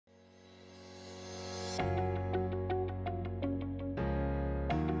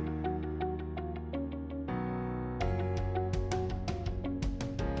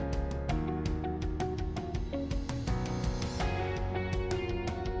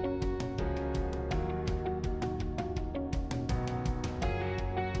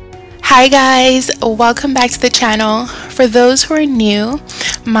Hi guys, welcome back to the channel. For those who are new,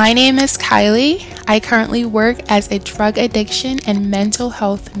 my name is Kylie. I currently work as a drug addiction and mental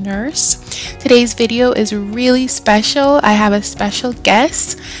health nurse. Today's video is really special. I have a special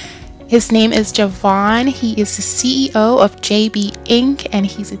guest. His name is Javon. He is the CEO of JB Inc. and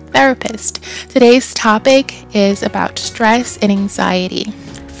he's a therapist. Today's topic is about stress and anxiety.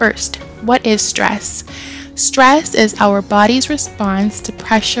 First, what is stress? Stress is our body's response to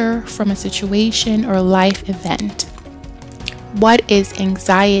pressure from a situation or life event. What is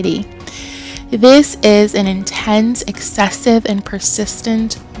anxiety? This is an intense, excessive, and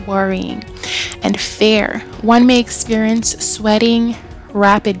persistent worrying and fear. One may experience sweating,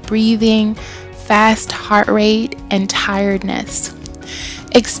 rapid breathing, fast heart rate, and tiredness.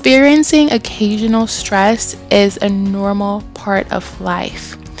 Experiencing occasional stress is a normal part of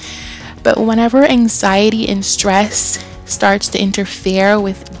life. But whenever anxiety and stress starts to interfere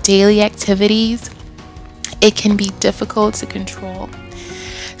with daily activities, it can be difficult to control.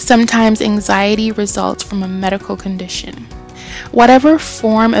 Sometimes anxiety results from a medical condition. Whatever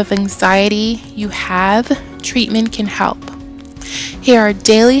form of anxiety you have, treatment can help. Here are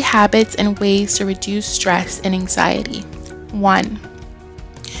daily habits and ways to reduce stress and anxiety. 1.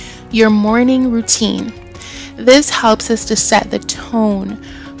 Your morning routine. This helps us to set the tone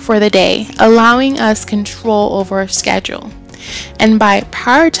for the day, allowing us control over our schedule. And by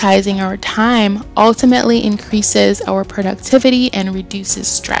prioritizing our time, ultimately increases our productivity and reduces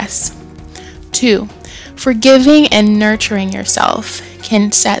stress. 2. Forgiving and nurturing yourself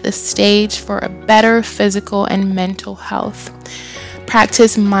can set the stage for a better physical and mental health.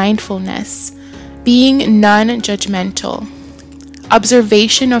 Practice mindfulness, being non-judgmental,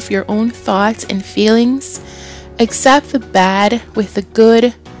 observation of your own thoughts and feelings. Accept the bad with the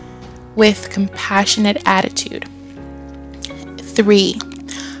good with compassionate attitude. 3.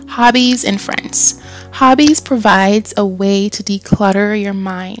 Hobbies and friends. Hobbies provides a way to declutter your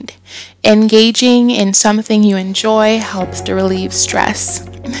mind. Engaging in something you enjoy helps to relieve stress.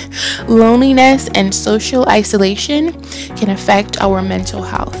 Loneliness and social isolation can affect our mental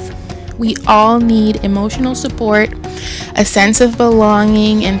health. We all need emotional support, a sense of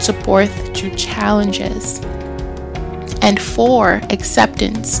belonging, and support through challenges. And 4.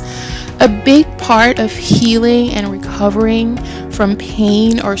 Acceptance. A big part of healing and recovering from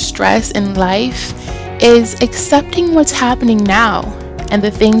pain or stress in life is accepting what's happening now and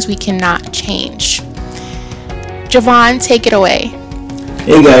the things we cannot change. Javon, take it away.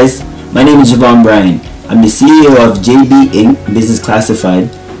 Hey guys, my name is Javon Bryan. I'm the CEO of JB Inc. Business Classified,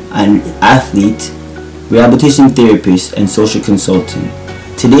 an athlete, rehabilitation therapist, and social consultant.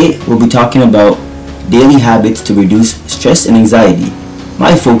 Today we'll be talking about daily habits to reduce stress and anxiety.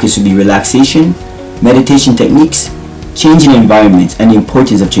 My focus will be relaxation, meditation techniques, changing environments, and the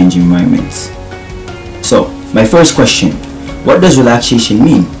importance of changing environments. So, my first question, what does relaxation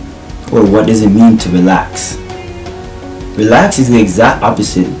mean? Or what does it mean to relax? Relax is the exact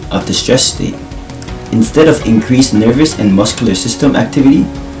opposite of the stress state. Instead of increased nervous and muscular system activity,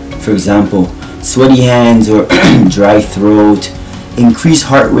 for example, sweaty hands or dry throat, increased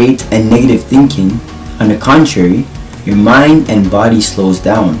heart rate, and negative thinking, on the contrary, your mind and body slows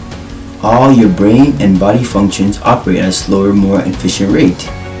down. All your brain and body functions operate at a slower, more efficient rate.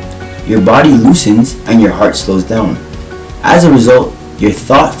 Your body loosens and your heart slows down. As a result, your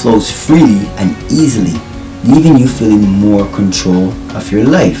thought flows freely and easily, leaving you feeling more control of your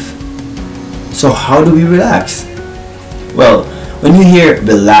life. So how do we relax? Well, when you hear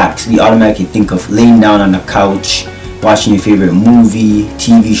relax, we automatically think of laying down on a couch, watching your favorite movie,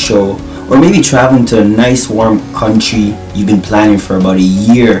 TV show, or maybe traveling to a nice warm country you've been planning for about a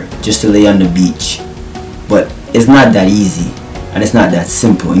year just to lay on the beach. But it's not that easy, and it's not that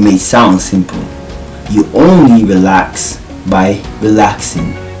simple. It may sound simple. You only relax by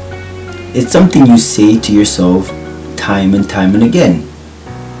relaxing. It's something you say to yourself time and time and again.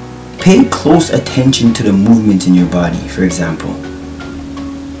 Pay close attention to the movement in your body, for example.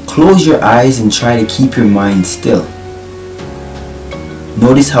 Close your eyes and try to keep your mind still.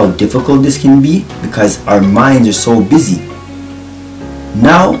 Notice how difficult this can be because our minds are so busy.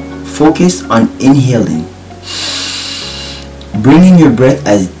 Now focus on inhaling. Bring in your breath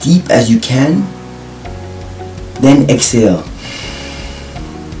as deep as you can, then exhale.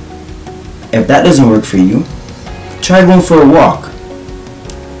 If that doesn't work for you, try going for a walk.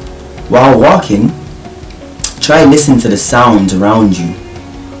 While walking, try listening to the sounds around you,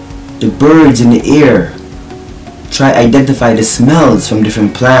 the birds in the air. Try identify the smells from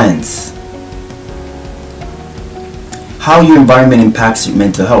different plants. How your environment impacts your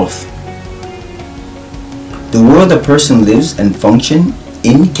mental health. The world a person lives and functions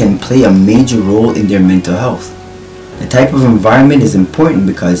in can play a major role in their mental health. The type of environment is important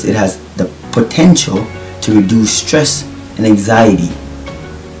because it has the potential to reduce stress and anxiety.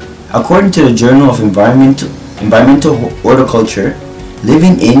 According to the Journal of Environmental Horticulture,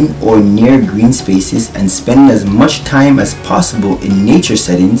 living in or near green spaces and spending as much time as possible in nature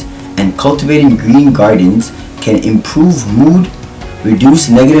settings and cultivating green gardens can improve mood, reduce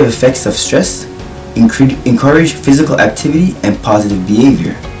negative effects of stress, encourage physical activity and positive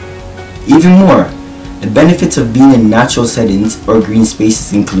behavior. Even more, the benefits of being in natural settings or green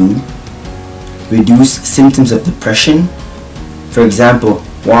spaces include reduce symptoms of depression. For example,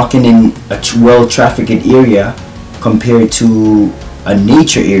 walking in a well-trafficked area compared to a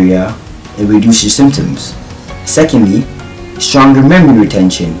nature area, it reduces symptoms. Secondly, stronger memory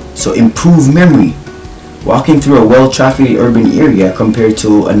retention, so improve memory. Walking through a well-trafficked urban area compared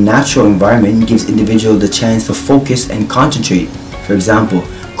to a natural environment gives individuals the chance to focus and concentrate. For example,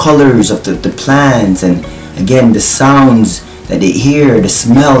 colors of the plants, and again the sounds that they hear, the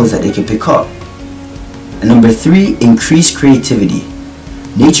smells that they can pick up. And number 3, increase creativity.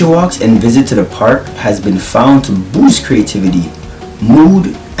 Nature walks and visit to the park has been found to boost creativity,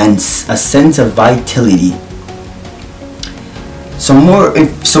 mood, and a sense of vitality. Some more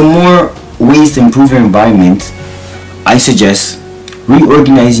ways to improve your environment. I suggest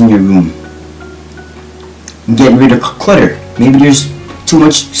reorganizing your room. Get rid of clutter. Maybe there's too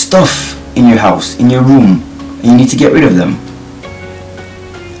much stuff in your house, in your room, and you need to get rid of them.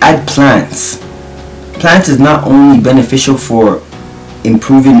 Add plants. Plants is not only beneficial for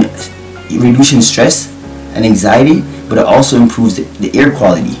reducing stress and anxiety, but it also improves the air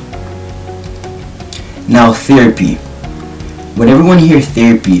quality. Now, therapy. When everyone hears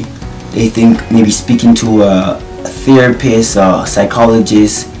therapy, they think maybe speaking to a therapist, a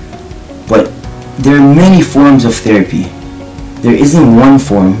psychologist, but there are many forms of therapy. There isn't one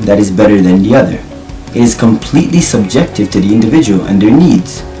form that is better than the other. It is completely subjective to the individual and their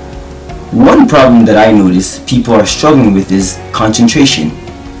needs. One problem that I notice people are struggling with is concentration.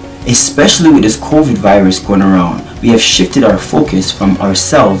 Especially with this COVID virus going around, we have shifted our focus from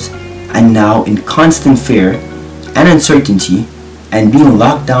ourselves and now in constant fear and uncertainty and being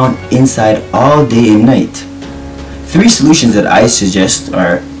locked down inside all day and night. 3 solutions that I suggest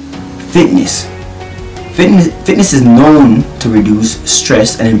are fitness. Fitness is known to reduce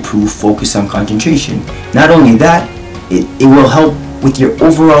stress and improve focus and concentration. Not only that, it will help with your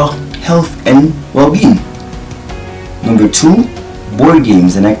overall health and well-being. Number 2, board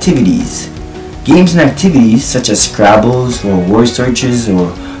games and activities. Games and activities such as Scrabbles or word searches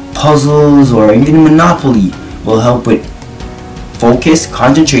or puzzles or even Monopoly will help with focus,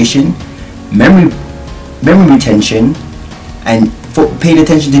 concentration, memory retention, and paying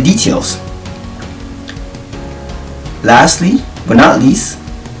attention to details. Lastly, but not least,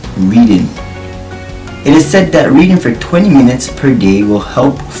 reading. It is said that reading for 20 minutes per day will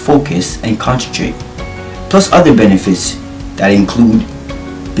help focus and concentrate, plus other benefits that include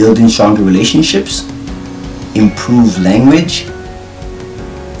building stronger relationships, improve language,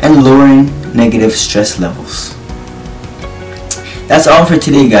 and lowering negative stress levels. That's all for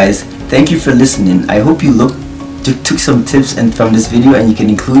today, guys. Thank you for listening. I hope you took some tips from this video and you can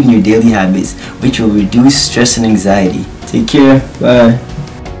include in your daily habits, which will reduce stress and anxiety. Take care. Bye.